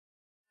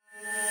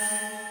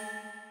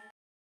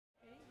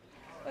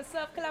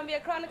What's up, Columbia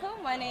Chronicle?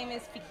 My name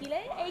is Fikile,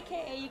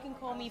 aka you can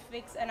call me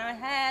Fix, and I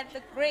had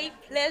the great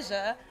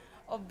pleasure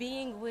of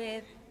being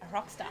with a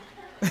rock star.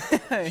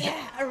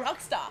 Yeah, a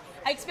rock star.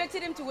 I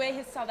expected him to wear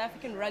his South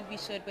African rugby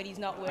shirt, but he's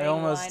not wearing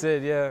one. I almost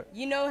did, yeah.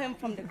 You know him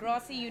from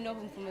Degrassi, you know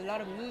him from a lot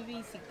of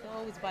movies. He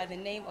goes by the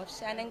name of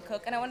Shannon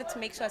Kook, and I wanted to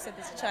make sure I said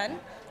this Chun.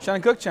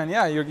 Shannon Kook-Chun,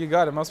 yeah, you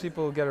got it. Most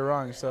people get it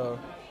wrong, so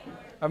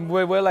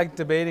we're like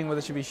debating whether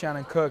it should be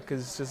Shannon Cook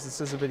because it's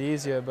just a bit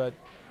easier, but.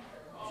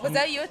 Was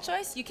that your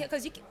choice? You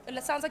because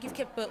it sounds like you've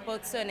kept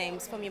both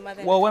surnames from your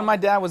mother. Well, when my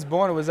dad was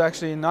born, it was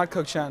actually not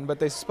Kook-Chun, but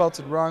they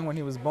spelt it wrong when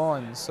he was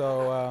born.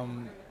 So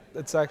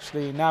it's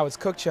actually now it's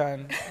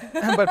Kook-Chun,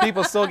 but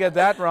people still get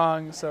that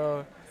wrong.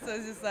 So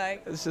it's just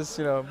like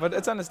but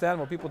it's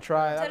understandable. People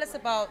try. Tell us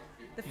about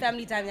the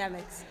family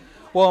dynamics.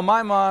 Well,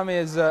 my mom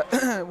is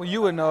well,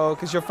 you would know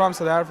because you're from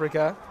South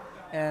Africa,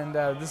 and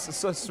this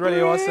is it's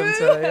really awesome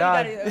to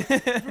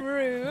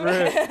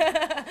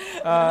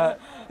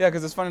yeah,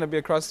 because it's funny to be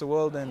across the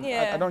world, and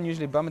I don't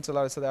usually bump into a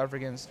lot of South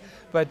Africans.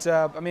 But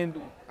I mean,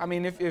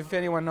 if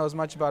anyone knows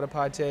much about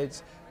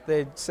apartheid,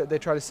 they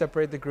try to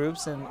separate the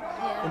groups, and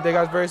they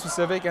got very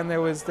specific, and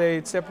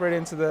they separated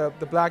into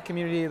the black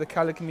community, the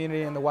colored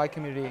community, and the white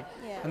community.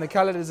 And the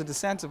colored is a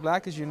descent of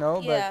black, as you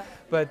know,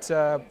 but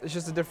it's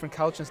just a different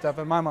culture and stuff.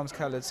 And my mom's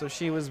colored, so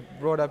she was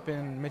brought up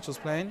in Mitchell's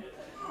Plain,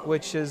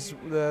 which is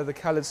the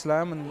colored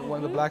slum, and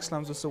one of the black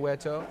slums was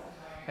Soweto.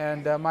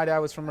 And my dad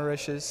was from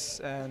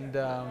Mauritius, and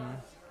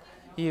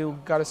he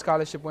got a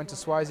scholarship, went to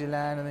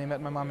Swaziland, and then he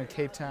met my mom in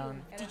Cape Town.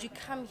 Did you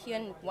come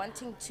here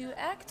wanting to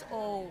act,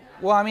 or?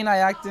 Well, I mean, I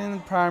acted in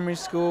primary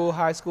school,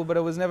 high school, but it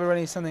was never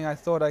really something I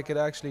thought I could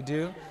actually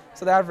do.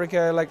 South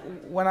Africa, like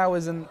when I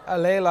was in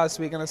LA last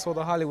week and I saw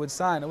the Hollywood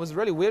sign, it was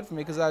really weird for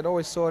me because I'd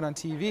always saw it on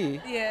TV.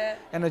 Yeah.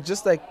 And it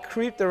just like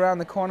creeped around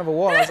the corner of a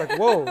wall. I was like,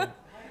 whoa,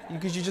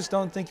 because you just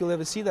don't think you'll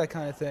ever see that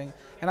kind of thing.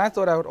 And I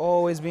thought I would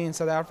always be in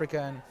South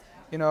Africa, and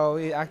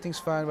acting's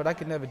fun, but I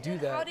could never do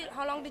that.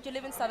 How long did you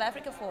live in South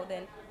Africa for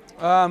then?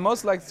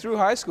 Most like through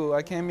high school.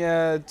 I came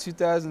here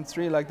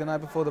 2003, like the night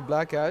before the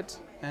blackout,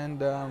 and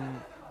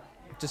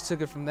just took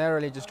it from there.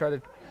 Really, just tried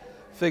to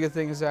figure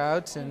things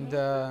out,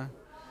 and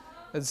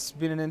it's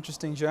been an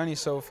interesting journey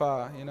so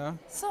far,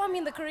 So I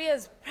mean, the career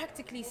is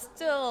practically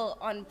still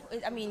on.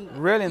 I mean,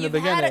 really in the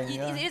beginning.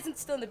 It isn't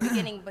still in the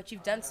beginning, but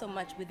you've done so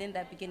much within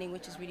that beginning,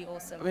 which is really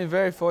awesome. I mean,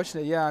 very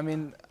fortunate. Yeah, I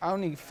mean, I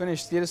only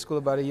finished theater school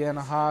about a year and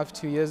a half,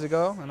 2 years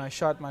ago, and I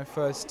shot my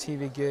first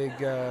TV gig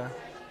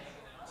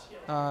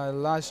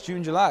last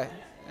June, July.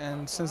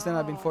 And since then,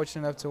 I've been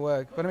fortunate enough to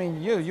work. But I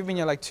mean, you've been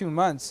here like 2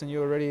 months, and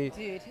you're already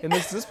in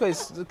this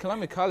place, the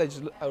Columbia College.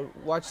 I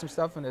watched some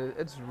stuff, and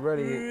it's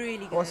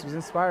really awesome. It's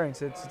inspiring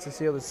to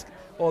see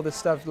all this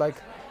stuff, like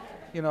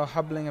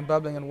hubbling and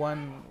bubbling in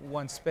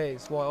one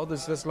space. Well,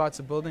 there's lots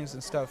of buildings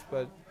and stuff,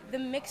 but the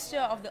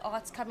mixture of the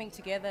arts coming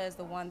together is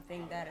the one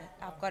thing that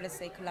I've got to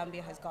say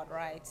Columbia has got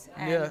right.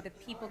 And the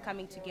people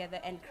coming together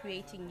and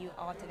creating new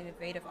art and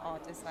innovative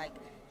art is like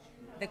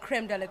the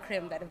creme de la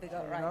creme that they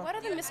got right. What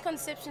are the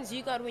misconceptions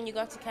you got when you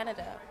got to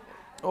Canada?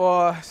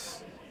 Oh,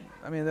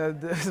 I mean,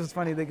 this was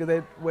funny.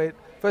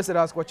 First they'd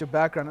ask, what's your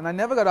background? And I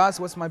never got asked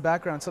what's my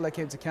background until I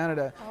came to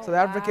Canada. South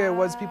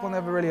Africa people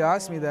never really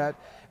asked me that.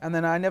 And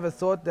then I never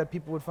thought that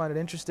people would find it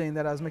interesting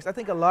that I was mixed. I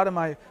think a lot of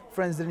my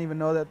friends didn't even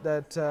know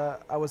that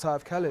I was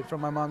half colored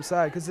from my mom's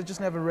side, because it just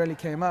never really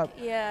came up.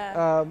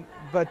 Yeah.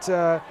 But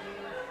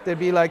they'd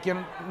be like,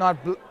 you're not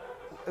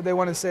they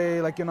want to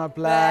say like you're not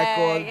black,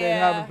 or they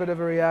have a bit of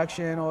a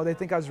reaction, or they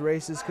think I was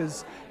racist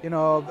because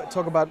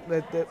talk about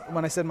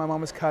when I said my mom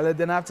was colored.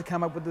 Then I have to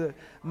come up with the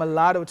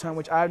mulatto term,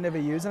 which I've never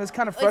used, and it's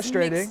kind of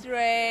frustrating. It's mixed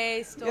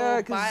race,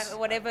 or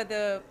whatever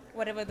the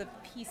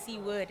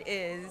PC word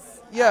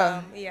is.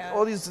 Yeah,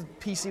 all these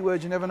PC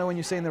words, you never know when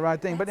you're saying the right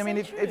thing. But I mean,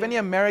 if any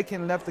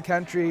American left the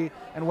country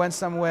and went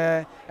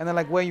somewhere, and they're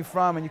like, where are you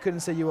from? And you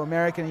couldn't say you were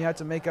American, and you had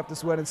to make up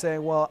this word and say,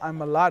 well, I'm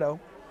mulatto.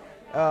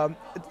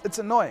 It's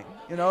annoying,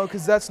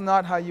 because that's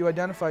not how you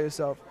identify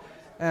yourself.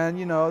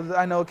 And,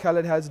 I know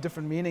colored has a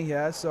different meaning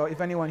here, so if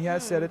anyone here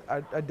said it,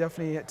 I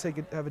definitely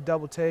have a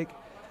double take,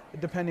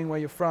 depending where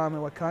you're from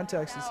and what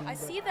context it's in. I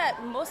see that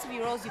in most of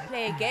your roles you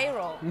play a gay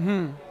role.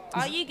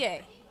 Are you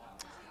gay?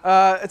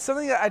 It's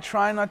something that I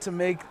try not to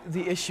make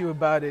the issue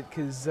about it,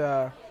 because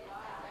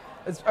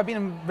I've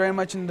been very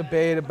much in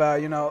debate about,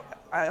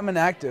 I'm an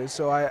actor,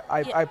 so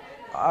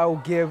I'll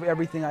give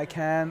everything I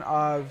can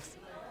of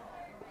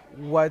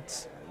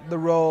what the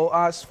role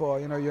asks for.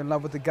 You're in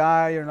love with the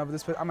guy, you're in love with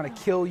this person, I'm going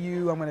to kill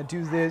you, I'm going to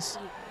do this.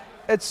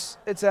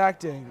 It's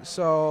acting,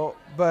 so,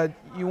 but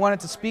you want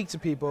it to speak to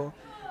people.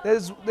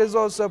 There's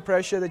also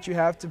pressure that you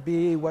have to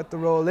be what the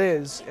role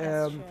is,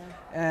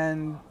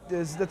 and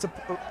that's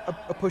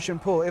a push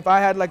and pull. If I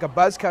had like a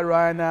buzz cut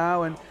right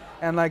now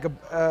and like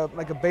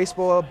a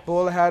baseball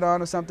bowler hat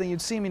on or something, you'd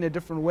see me in a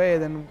different way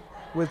than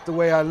with the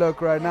way I look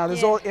right now.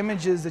 There's all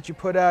images that you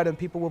put out, and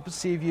people will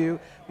perceive you.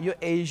 You're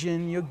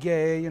Asian, you're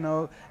gay,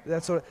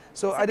 that sort of.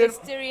 So I didn't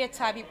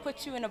stereotype. You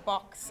put you in a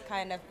box,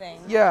 kind of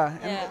thing. Yeah,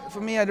 and for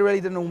me, I really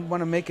didn't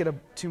want to make it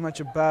too much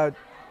about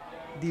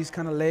these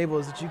kind of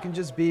labels, that you can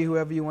just be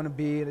whoever you want to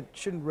be, and it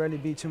shouldn't really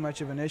be too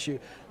much of an issue.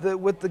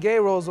 With the gay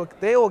roles,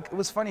 it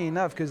was funny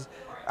enough because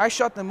I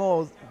shot them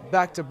all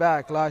back to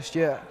back last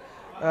year,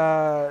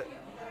 and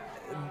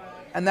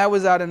that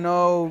was out of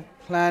no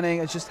planning.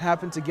 It just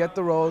happened to get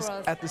the roles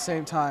at the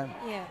same time,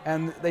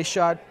 and they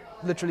shot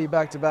literally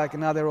back to back,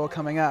 and now they're all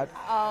coming out.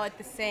 Oh, at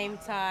the same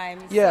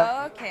time. Yeah.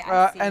 So, okay,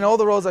 I see. And all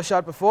the roles I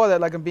shot before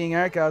that, like I'm Being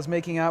Erica, I was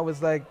making out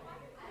with like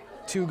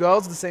 2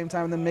 girls at the same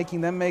time, and then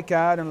making them make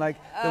out, and like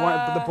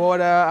the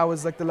border, I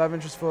was like the love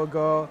interest for a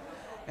girl,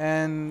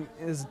 and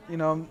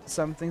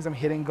some things I'm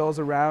hitting girls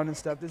around and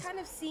stuff. It kind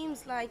of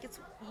seems like it's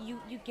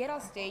you get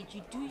on stage,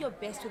 you do your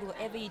best with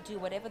whatever you do,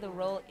 whatever the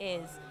role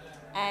is,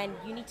 and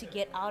you need to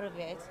get out of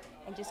it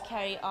and just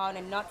carry on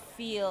and not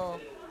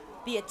feel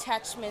the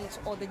attachment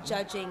or the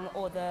judging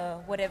or the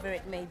whatever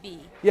it may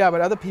be. Yeah,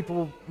 but other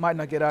people might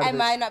not get out of it.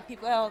 Might not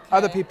people. Okay.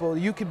 Other people,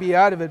 you could be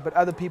out of it, but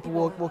other people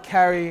will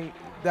carry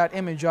that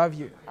image of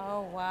you.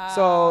 Oh wow.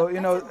 So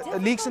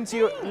it leaks into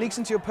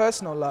your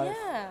personal life.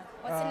 Yeah.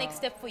 What's the next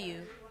step for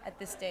you at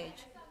this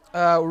stage?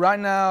 Right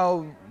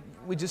now,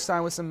 we just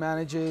signed with some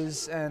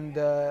managers and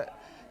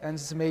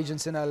some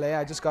agents in LA.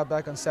 I just got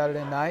back on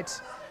Saturday night,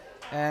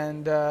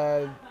 and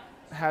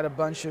had a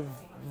bunch of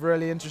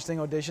really interesting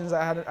auditions.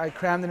 I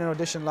crammed in an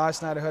audition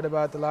last night. I heard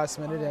about it the last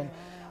minute, and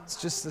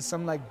it's just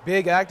some like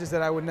big actors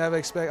that I would never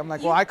expect. I'm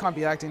like, well, I can't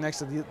be acting next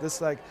to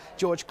this like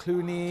George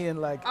Clooney and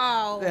like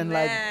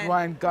like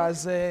Ryan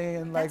Gosling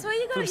and like. That's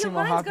why your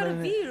mind's gotta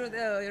be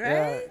though, right?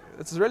 Yeah,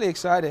 it's really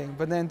exciting.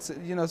 But then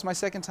it's my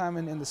second time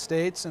in the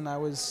States, and I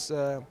was.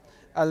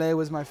 LA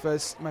was my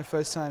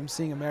first time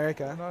seeing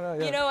America.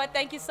 You know what?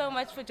 Thank you so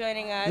much for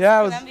joining us.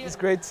 Yeah, it's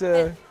great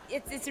to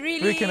it's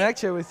really reconnect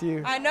here with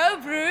you. I know,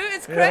 Brew.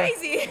 It's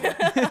crazy.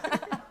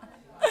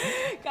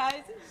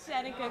 Guys,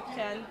 Shannon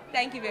Kook-Chun,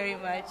 thank you very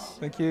much.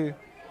 Thank you.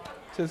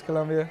 Cheers,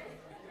 Colombia.